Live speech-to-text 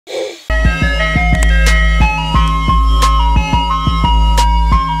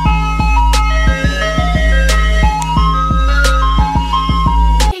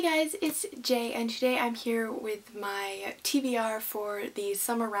Today I'm here with my TBR for the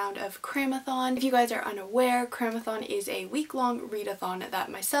summer round of CRAMATHON. If you guys are unaware, CRAMATHON is a week-long readathon that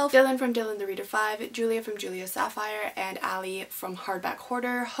myself, Dylan from Dylan the Reader 5, Julia from Julia Sapphire, and Ali from Hardback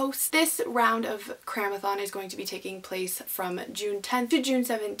Hoarder host. This round of CRAMATHON is going to be taking place from June 10th to June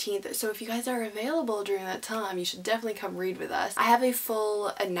 17th, so if you guys are available during that time, you should definitely come read with us. I have a full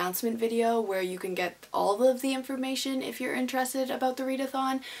announcement video where you can get all of the information if you're interested about the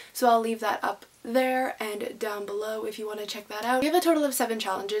readathon, so I'll leave that up there and down below if you want to check that out. We have a total of 7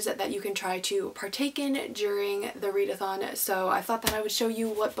 challenges that you can try to partake in during the readathon, so I thought that I would show you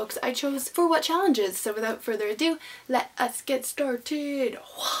what books I chose for what challenges. So without further ado, let us get started.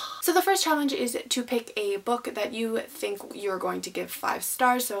 So the first challenge is to pick a book that you think you're going to give 5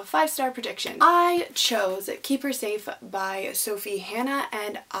 stars, so a 5-star prediction. I chose Keep Her Safe by Sophie Hannah,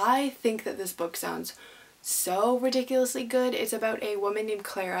 and I think that this book sounds so ridiculously good. It's about a woman named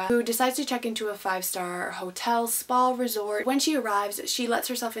Clara who decides to check into a 5-star hotel spa resort. When she arrives, she lets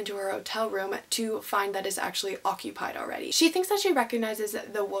herself into her hotel room to find that it's actually occupied already. She thinks that she recognizes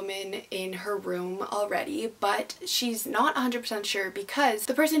the woman in her room already, but she's not 100% sure because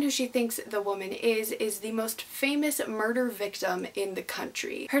the person who she thinks the woman is the most famous murder victim in the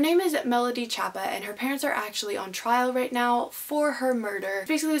country. Her name is Melody Chapa, and her parents are actually on trial right now for her murder. It's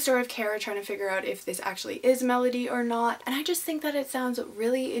basically the story of Kara trying to figure out if this actually is Melody or not, and I just think that it sounds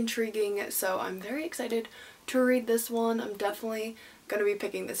really intriguing, so I'm very excited to read this one. I'm definitely gonna be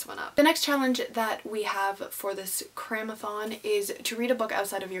picking this one up. The next challenge that we have for this CRAMATHON is to read a book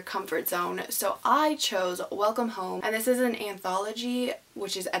outside of your comfort zone. So I chose Welcome Home, and this is an anthology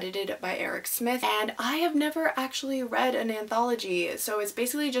which is edited by Eric Smith, and I have never actually read an anthology, so it's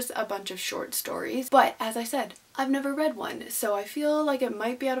basically just a bunch of short stories, but as I said, I've never read one, so I feel like it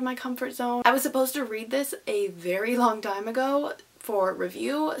might be out of my comfort zone. I was supposed to read this a very long time ago for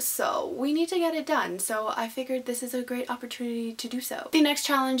review, so we need to get it done, so I figured this is a great opportunity to do so. The next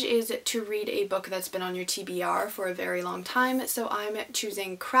challenge is to read a book that's been on your TBR for a very long time, so I'm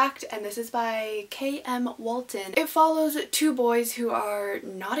choosing Cracked, and this is by K.M. Walton. It follows 2 boys who are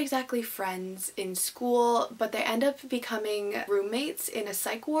not exactly friends in school, but they end up becoming roommates in a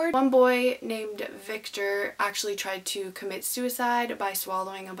psych ward. One boy named Victor actually tried to commit suicide by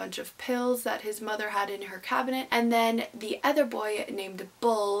swallowing a bunch of pills that his mother had in her cabinet, and then the other boy named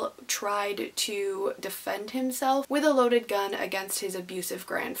Bull tried to defend himself with a loaded gun against his abusive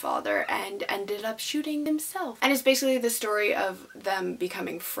grandfather and ended up shooting himself. And it's basically the story of them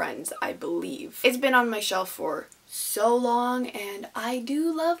becoming friends, I believe. It's been on my shelf for so long, and I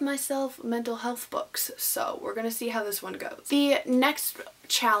do love myself mental health books, so we're gonna see how this one goes. The next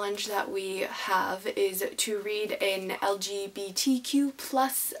challenge that we have is to read an LGBTQ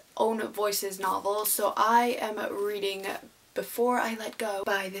plus Own Voices novel, so I am reading Before I Let Go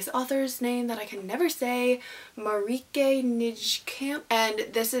by this author's name that I can never say, Marieke Nijkamp,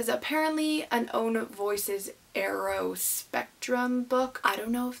 and this is apparently an Own Voices Arrow Spectrum book. I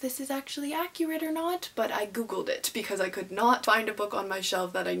don't know if this is actually accurate or not, but I googled it because I could not find a book on my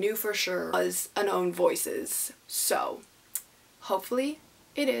shelf that I knew for sure was an Own Voices, so hopefully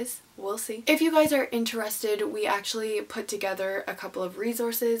it is. We'll see. If you guys are interested, we actually put together a couple of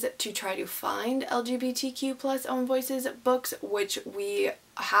resources to try to find LGBTQ plus Own Voices books, which we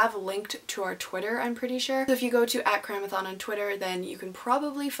have linked to our Twitter, I'm pretty sure. So if you go to @CRAMATHON on Twitter, then you can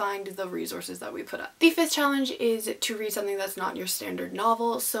probably find the resources that we put up. The 5th challenge is to read something that's not your standard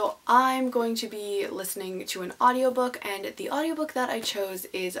novel, so I'm going to be listening to an audiobook, and the audiobook that I chose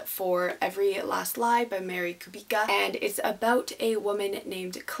is For Every Last Lie by Mary Kubica, and it's about a woman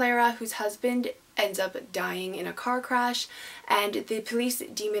named Clara whose husband ends up dying in a car crash, and the police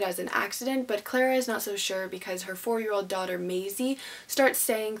deem it as an accident, but Clara is not so sure because her 4-year-old daughter Maisie starts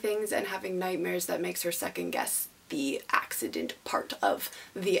saying things and having nightmares that makes her second guess the accident part of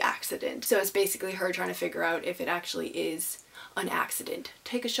the accident. So it's basically her trying to figure out if it actually is an accident.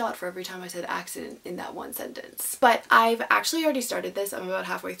 Take a shot for every time I said accident in that one sentence. But I've actually already started this. I'm about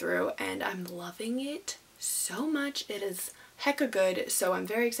halfway through and I'm loving it so much. It is hecka good, so I'm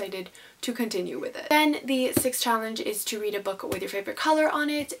very excited to continue with it. Then the 6th challenge is to read a book with your favorite color on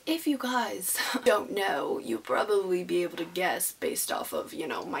it. If you guys don't know, you'll probably be able to guess based off of, you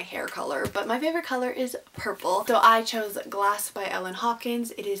know, my hair color, but my favorite color is purple. So I chose Glass by Ellen Hopkins.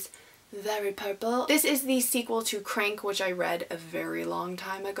 It is very purple. This is the sequel to Crank, which I read a very long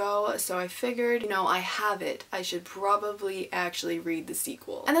time ago, so I figured, you know, I have it. I should probably actually read the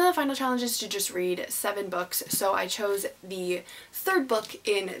sequel. And then the final challenge is to just read 7 books, so I chose the 3rd book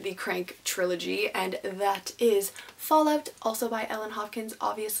in the Crank trilogy, and that is Fallout, also by Ellen Hopkins,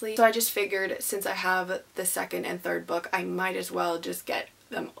 obviously. So I just figured since I have the 2nd and 3rd book, I might as well just get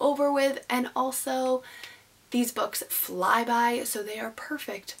them over with, and also these books fly by, so they are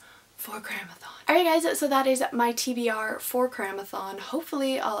perfect for CRAMATHON. Alright guys, so that is my TBR for CRAMATHON.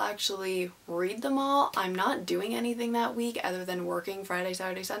 Hopefully I'll actually read them all. I'm not doing anything that week other than working Friday,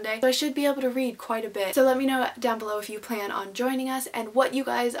 Saturday, Sunday, so I should be able to read quite a bit. So let me know down below if you plan on joining us and what you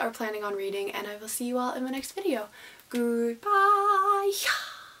guys are planning on reading, and I will see you all in the next video. Goodbye!